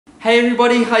Hey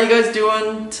everybody, how you guys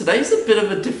doing? Today's a bit of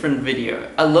a different video.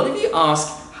 A lot of you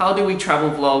ask, how do we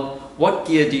travel vlog? What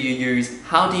gear do you use?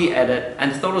 How do you edit?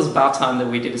 And I thought it was about time that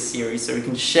we did a series so we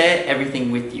can share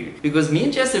everything with you. Because me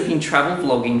and Jess have been travel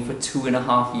vlogging for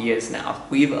 2.5 years now.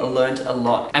 We've learned a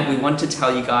lot and we want to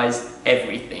tell you guys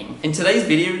everything. In today's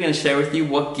video, we're going to share with you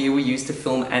what gear we use to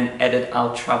film and edit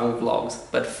our travel vlogs.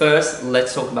 But first,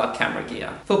 let's talk about camera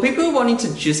gear. For people who are wanting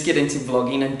to just get into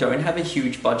vlogging and don't have a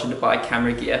huge budget to buy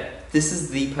camera gear, this is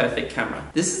the perfect camera.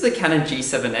 This is the Canon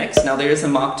G7X. Now there is a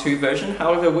Mark II version,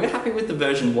 however we're happy with the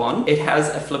version 1. It has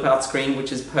a flip out screen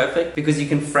which is perfect because you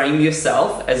can frame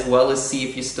yourself as well as see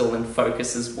if you're still in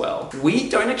focus as well. We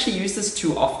don't actually use this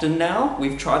too often now.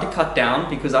 We've tried to cut down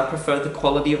because I prefer the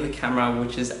quality of the camera,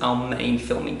 which is our main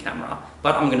filming camera.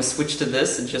 But I'm going to switch to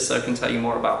this just so I can tell you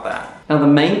more about that. Now the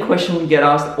main question we get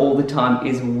asked all the time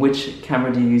is which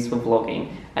camera do you use for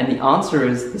vlogging? And the answer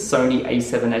is the Sony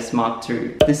a7S Mark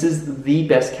II. This is the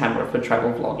best camera for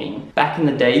travel vlogging. Back in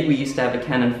the day, we used to have a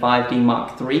Canon 5D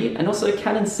Mark III and also a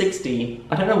Canon 6D.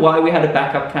 I don't know why we had a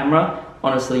backup camera.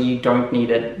 Honestly, you don't need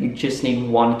it. You just need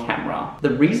one camera. The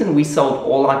reason we sold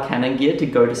all our Canon gear to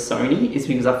go to Sony is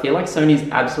because I feel like Sony is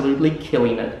absolutely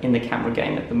killing it in the camera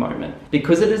game at the moment.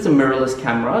 Because it is a mirrorless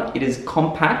camera, it is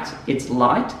compact, it's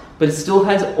light, but it still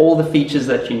has all the features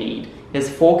that you need. It has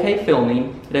 4K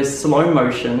filming, it has slow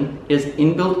motion, it has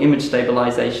inbuilt image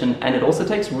stabilization, and it also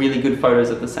takes really good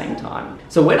photos at the same time.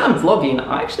 So when I'm vlogging,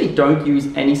 I actually don't use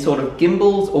any sort of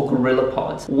gimbals or gorilla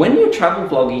pods. When you're travel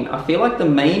vlogging, I feel like the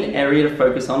main area to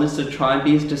focus on is to try and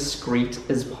be as discreet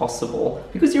as possible.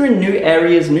 Because you're in new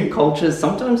areas, new cultures,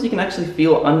 sometimes you can actually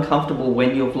feel uncomfortable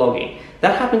when you're vlogging.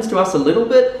 That happens to us a little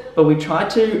bit, but we try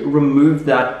to remove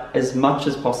that as much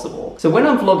as possible. So when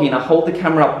I'm vlogging, I hold the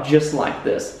camera up just like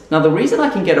this. Now the reason I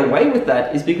can get away with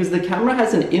that is because the camera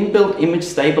has an inbuilt image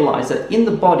stabilizer in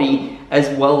the body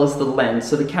as well as the lens.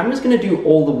 So the camera's gonna do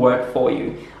all the work for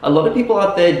you. A lot of people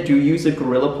out there do use a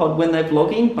gorilla pod when they're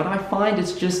vlogging, but I find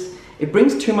it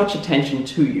brings too much attention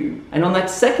to you. And on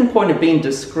that second point of being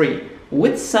discreet,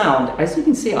 with sound, as you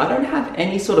can see, I don't have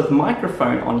any sort of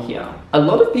microphone on here. A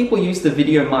lot of people use the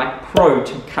Video Mic Pro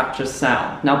to capture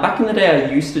sound. Now back in the day I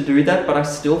used to do that, but I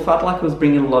still felt like it was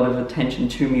bringing a lot of attention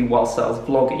to me whilst I was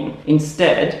vlogging.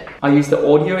 Instead, I use the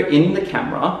audio in the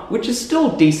camera, which is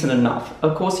still decent enough.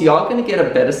 Of course, you are going to get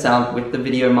a better sound with the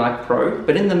Video Mic Pro,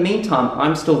 but in the meantime,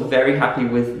 I'm still very happy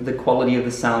with the quality of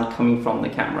the sound coming from the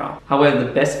camera. However,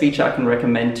 the best feature I can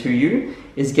recommend to you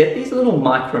is get these little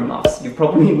micro muffs. You're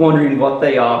probably wondering what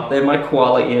they are. They're my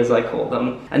koala ears, I call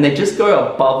them. And they just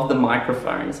go above the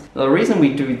microphones. Now, the reason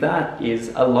we do that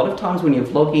is a lot of times when you're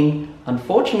vlogging,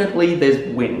 unfortunately,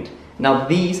 there's wind. Now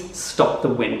these stop the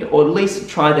wind, or at least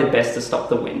try their best to stop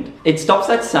the wind. It stops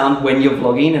that sound when you're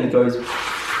vlogging and it goes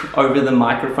over the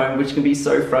microphone, which can be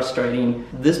so frustrating.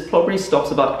 This probably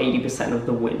stops about 80% of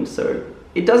the wind, so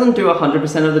it doesn't do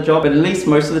 100% of the job, but at least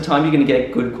most of the time you're going to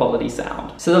get good quality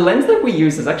sound. So the lens that we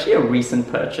use is actually a recent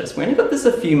purchase. We only got this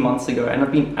a few months ago and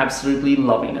I've been absolutely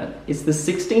loving it. It's the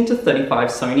 16-35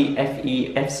 Sony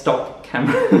FE f-stop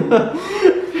camera. I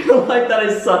feel like that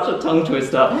is such a tongue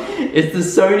twister. It's the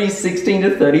Sony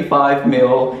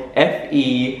 16-35mm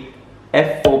FE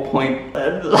f4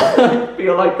 I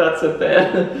feel like that's it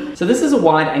there. So this is a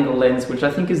wide angle lens, which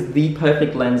I think is the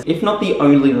perfect lens, if not the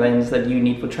only lens that you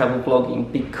need for travel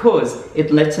vlogging, because it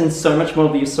lets in so much more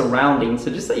of your surroundings.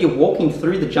 So just say you're walking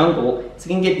through the jungle, so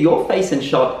you can get your face in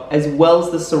shot as well as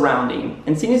the surrounding.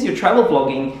 And seeing as you're travel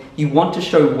vlogging, you want to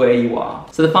show where you are.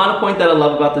 So the final point that I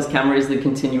love about this camera is the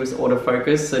continuous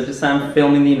autofocus. So just say I'm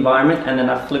filming the environment and then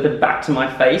I flip it back to my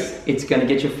face, it's going to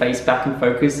get your face back in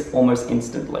focus almost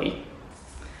instantly.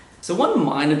 So one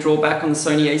minor drawback on the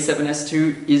Sony a7S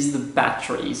II is the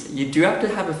batteries. You do have to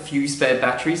have a few spare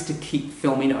batteries to keep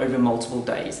filming over multiple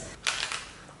days.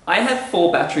 I have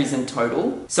 4 batteries in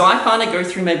total, so I find I go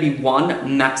through maybe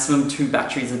 1, maximum 2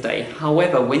 batteries a day.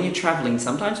 However, when you're traveling,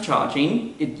 sometimes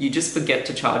charging, you just forget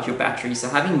to charge your battery. So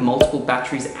having multiple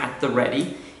batteries at the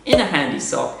ready in a handy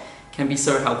sock can be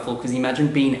so helpful, because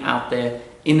imagine being out there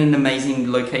in an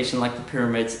amazing location like the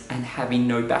pyramids and having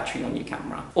no battery on your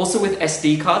camera. Also with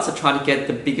SD cards, I try to get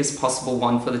the biggest possible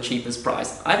one for the cheapest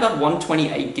price. I've got one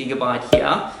 28GB here,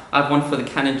 I have one for the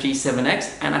Canon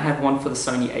G7X, and I have one for the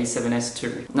Sony a7S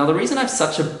II. Now the reason I have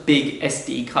such a big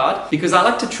SD card, because I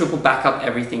like to triple back up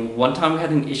everything. One time we had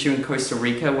an issue in Costa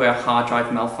Rica where a hard drive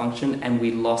malfunctioned and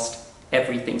we lost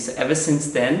everything. So ever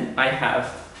since then, I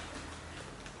have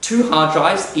 2 hard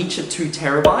drives, each at 2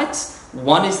 terabytes.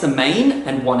 One is the main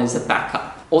and one is a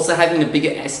backup. Also, having a bigger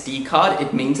SD card,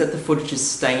 it means that the footage is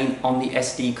staying on the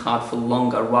SD card for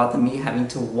longer rather than me having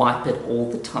to wipe it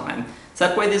all the time. So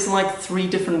That way there's like 3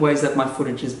 different ways that my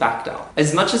footage is backed up.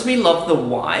 As much as we love the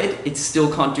wide, it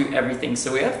still can't do everything.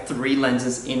 So we have 3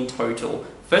 lenses in total.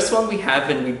 First one we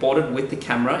have, and we bought it with the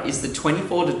camera, is the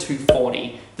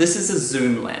 24-240. This is a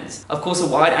zoom lens. Of course, a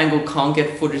wide angle can't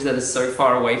get footage that is so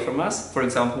far away from us. For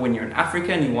example, when you're in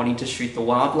Africa and you're wanting to shoot the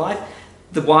wildlife,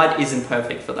 the wide isn't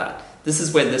perfect for that. This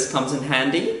is where this comes in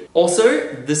handy.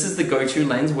 Also, this is the go-to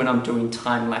lens when I'm doing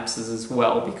time lapses as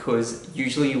well, because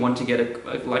usually you want to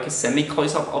get like a semi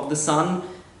close-up of the sun.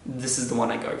 This is the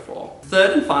one I go for.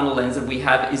 Third and final lens that we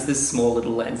have is this small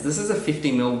little lens. This is a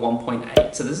 50mm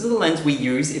 1.8. So this is the lens we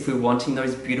use if we're wanting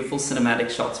those beautiful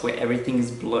cinematic shots where everything is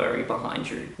blurry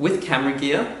behind you. With camera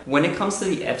gear, when it comes to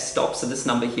the f-stop, so this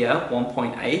number here,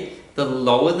 1.8, the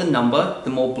lower the number,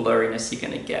 the more blurriness you're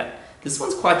gonna get. This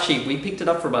one's quite cheap. We picked it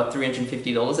up for about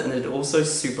 $350 and it's also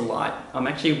super light. I'm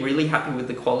actually really happy with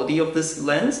the quality of this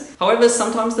lens. However,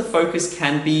 sometimes the focus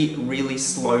can be really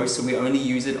slow, so we only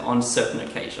use it on certain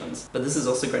occasions. But this is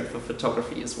also great for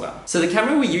photography as well. So the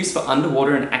camera we use for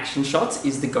underwater and action shots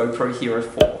is the GoPro Hero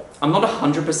 4. I'm not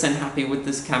 100% happy with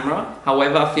this camera.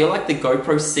 However, I feel like the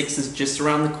GoPro 6 is just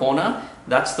around the corner.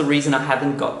 That's the reason I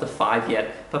haven't got the 5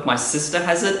 yet. But my sister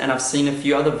has it and I've seen a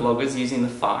few other vloggers using the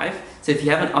 5. So if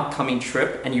you have an upcoming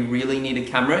trip and you really need a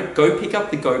camera, go pick up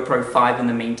the GoPro 5 in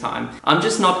the meantime. I'm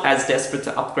just not as desperate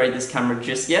to upgrade this camera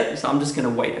just yet, so I'm just gonna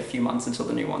wait a few months until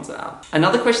the new one's out.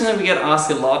 Another question that we get asked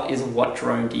a lot is, what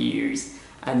drone do you use?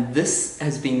 And this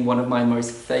has been one of my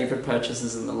most favorite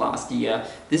purchases in the last year.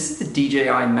 This is the DJI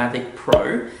Mavic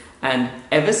Pro. And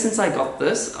ever since I got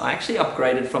this, I actually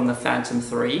upgraded from the Phantom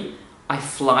 3. I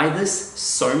fly this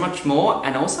so much more,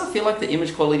 and also I feel like the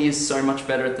image quality is so much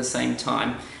better at the same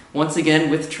time. Once again,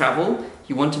 with travel,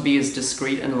 you want to be as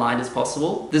discreet and light as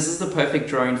possible. This is the perfect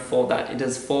drone for that. It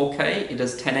does 4K, it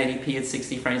does 1080p at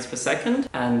 60 frames per second,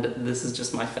 and this is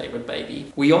just my favorite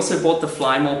baby. We also bought the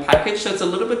Fly More package, so it's a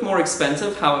little bit more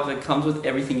expensive, however it comes with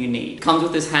everything you need. It comes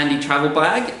with this handy travel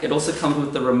bag, it also comes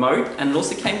with the remote, and it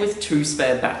also came with 2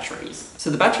 spare batteries. So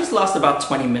the batteries last about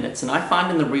 20 minutes, and I find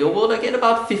in the real world I get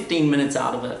about 15 minutes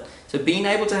out of it. So being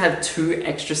able to have 2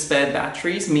 extra spare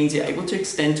batteries means you're able to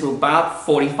extend to about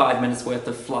 45 minutes worth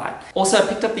of flight. Also, I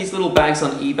picked up these little bags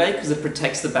on eBay because it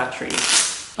protects the battery.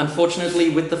 Unfortunately,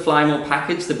 with the Fly More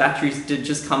package, the batteries did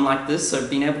just come like this, so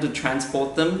being able to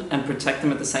transport them and protect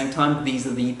them at the same time, these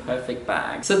are the perfect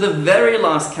bags. So the very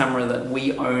last camera that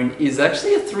we own is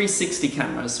actually a 360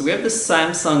 camera. So we have the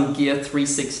Samsung Gear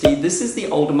 360. This is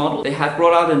the older model. They have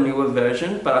brought out a newer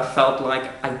version, but I felt like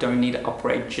I don't need to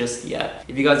upgrade just yet.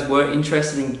 If you guys were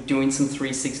interested in doing some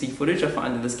 360 footage, I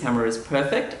find that this camera is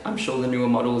perfect. I'm sure the newer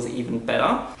model is even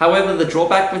better. However, the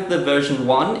drawback with the version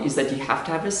 1 is that you have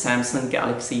to have a Samsung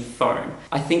Galaxy phone.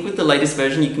 I think with the latest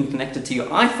version you can connect it to your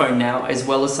iPhone now, as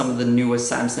well as some of the newer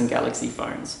Samsung Galaxy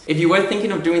phones. If you were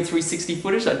thinking of doing 360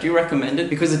 footage, I do recommend it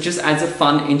because it just adds a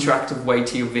fun interactive way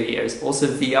to your videos. Also,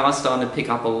 VR is starting to pick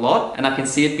up a lot and I can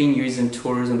see it being used in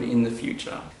tourism in the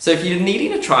future. So if you're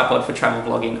needing a tripod for travel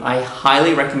vlogging, I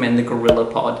highly recommend the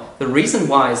GorillaPod. The reason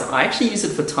why is I actually use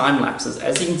it for time lapses.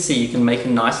 As you can see, you can make a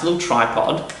nice little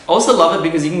tripod. I also love it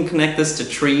because you can connect this to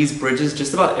trees, bridges,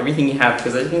 just about everything you have,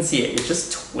 because as you can see, it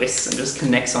just twists and just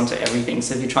connects onto everything.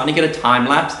 So if you're trying to get a time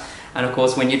lapse, and of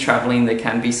course when you're traveling there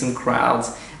can be some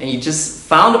crowds and you just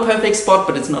found a perfect spot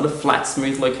but it's not a flat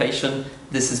smooth location,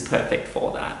 this is perfect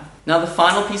for that. Now the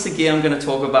final piece of gear I'm going to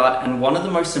talk about, and one of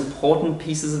the most important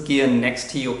pieces of gear next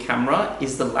to your camera,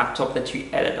 is the laptop that you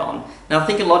edit on. Now I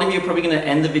think a lot of you are probably going to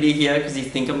end the video here because you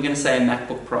think I'm going to say a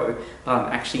MacBook Pro, but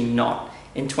I'm actually not.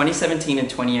 In 2017 and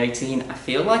 2018, I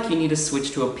feel like you need to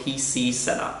switch to a PC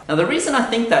setup. Now the reason I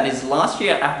think that is last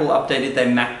year Apple updated their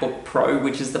MacBook Pro,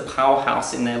 which is the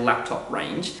powerhouse in their laptop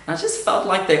range. And I just felt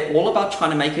like they're all about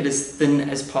trying to make it as thin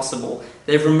as possible.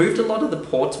 They've removed a lot of the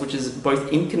ports, which is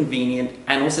both inconvenient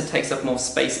and also takes up more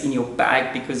space in your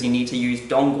bag because you need to use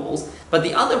dongles. But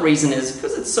the other reason is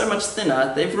because it's so much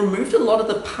thinner, they've removed a lot of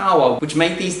the power, which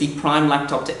made these the prime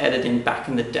laptop to edit in back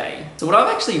in the day. So what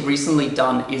I've actually recently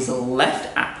done is left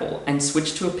Apple and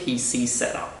switched to a PC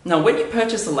setup. Now when you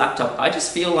purchase a laptop, I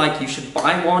just feel like you should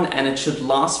buy one and it should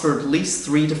last for at least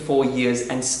 3 to 4 years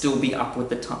and still be up with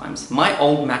the times. My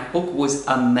old MacBook was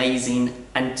amazing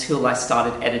until I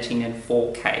started editing in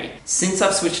 4K. Since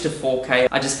I've switched to 4K,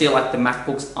 I just feel like the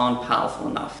MacBooks aren't powerful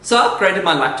enough. So I upgraded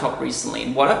my laptop recently,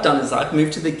 and what I've done is I've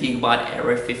moved to the Gigabyte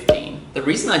Aero 15. The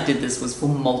reason I did this was for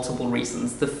multiple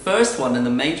reasons. The first one, and the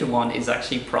major one, is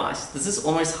actually price. This is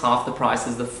almost half the price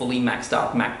as the fully maxed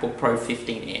out MacBook Pro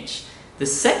 15-inch. The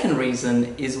second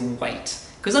reason is weight.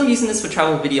 Because I'm using this for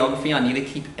travel videography, I need to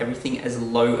keep everything as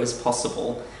low as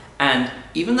possible. And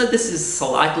even though this is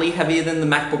slightly heavier than the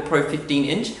MacBook Pro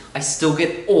 15-inch, I still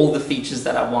get all the features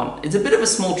that I want. It's a bit of a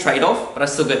small trade-off, but I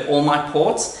still get all my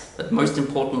ports. But most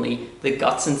importantly, the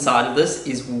guts inside of this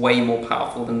is way more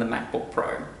powerful than the MacBook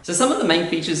Pro. So some of the main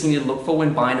features you need to look for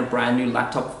when buying a brand new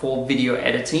laptop for video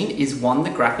editing is one, the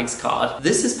graphics card.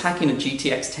 This is packing a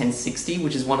GTX 1060,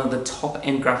 which is one of the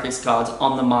top-end graphics cards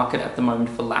on the market at the moment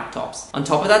for laptops. On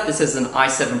top of that, this has an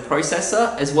i7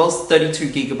 processor, as well as 32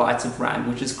 gigabytes of RAM,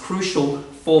 which is crucial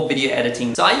for video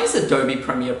editing. So I use Adobe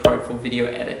Premiere Pro for video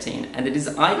editing, and it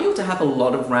is ideal to have a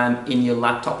lot of RAM in your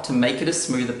laptop to make it a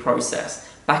smoother process.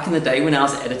 Back in the day when I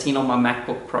was editing on my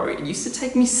MacBook Pro, it used to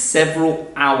take me several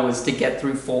hours to get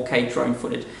through 4K drone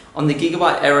footage. On the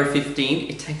Gigabyte Aero 15,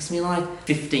 it takes me like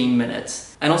 15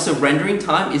 minutes. And also rendering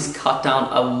time is cut down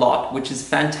a lot, which is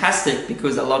fantastic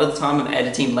because a lot of the time I'm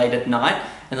editing late at night,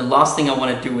 and the last thing I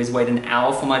want to do is wait an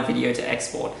hour for my video to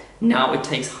export. Now it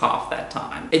takes half that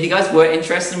time. If you guys were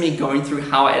interested in me going through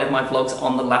how I edit my vlogs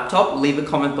on the laptop, leave a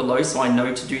comment below so I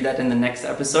know to do that in the next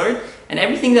episode. And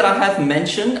everything that I have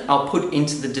mentioned, I'll put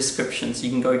into the description so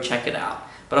you can go check it out.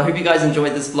 But I hope you guys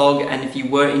enjoyed this vlog, and if you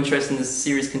were interested in this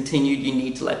series continued, you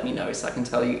need to let me know so I can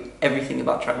tell you everything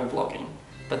about travel vlogging.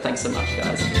 But thanks so much,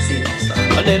 guys. See you next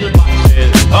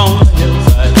time.